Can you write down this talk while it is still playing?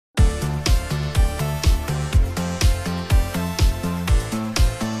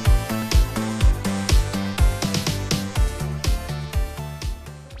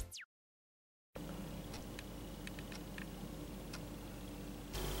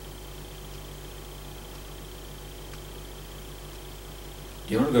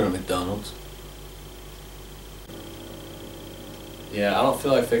You want to go to McDonald's? Yeah, I don't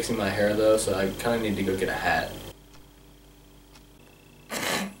feel like fixing my hair though, so I kind of need to go get a hat.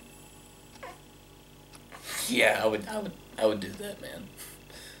 Yeah, I would do that, man.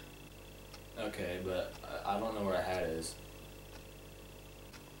 Okay, but I don't know where a hat is.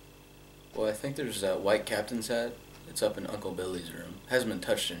 Well, I think there's that white captain's hat. It's up in Uncle Billy's room. Hasn't been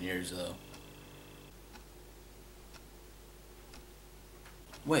touched in years, though.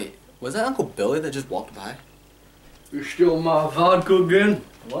 Wait, was that Uncle Billy that just walked by? You stole my vodka again?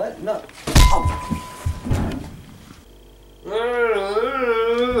 What? No.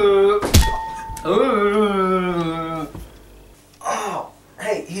 Oh,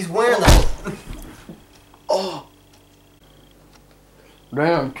 hey, he's wearing the... Oh.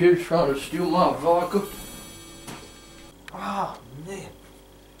 Damn, kid's trying to steal my vodka. Oh, man.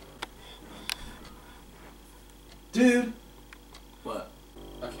 Dude. What?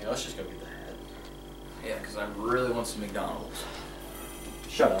 Okay, let's just go get the hat. Yeah, because I really want some McDonald's.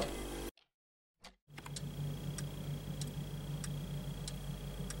 Shut up.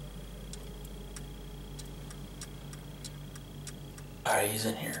 Alright, he's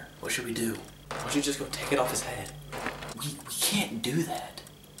in here. What should we do? Why don't you just go take it off his head? We can't do that.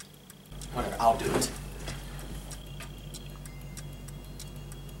 Whatever, I'll do it.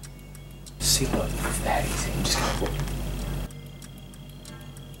 See, look, it's that easy. Just go.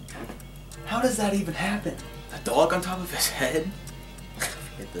 How does that even happen? A dog on top of his head?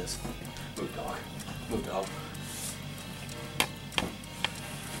 Forget this. Move, dog. Move, dog.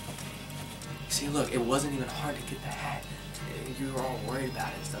 See, look, it wasn't even hard to get the hat. You were all worried about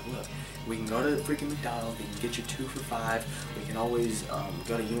it and stuff. Look, we can go to the freaking McDonald's. We can get you 2 for $5. We can always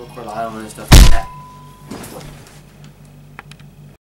go to Unicorn Island and stuff like that.